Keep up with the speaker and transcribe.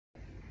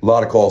A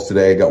lot of calls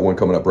today. I got one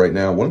coming up right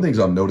now. One of the things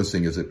I'm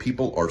noticing is that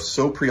people are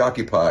so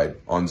preoccupied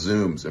on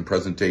Zooms and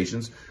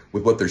presentations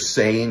with what they're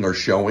saying or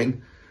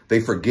showing,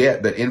 they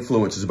forget that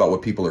influence is about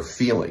what people are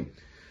feeling.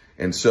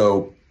 And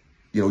so,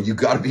 you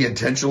got to be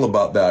intentional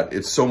about that.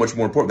 It's so much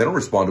more important. They don't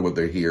respond to what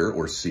they hear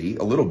or see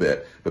a little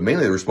bit, but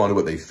mainly they respond to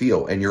what they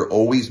feel. And you're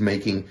always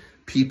making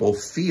people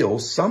feel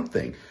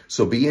something.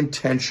 So be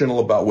intentional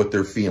about what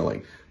they're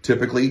feeling.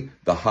 Typically,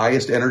 the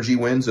highest energy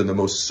wins and the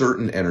most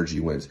certain energy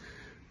wins.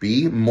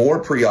 Be more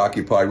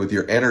preoccupied with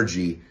your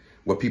energy,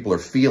 what people are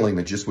feeling,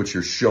 than just what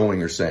you're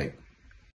showing or saying.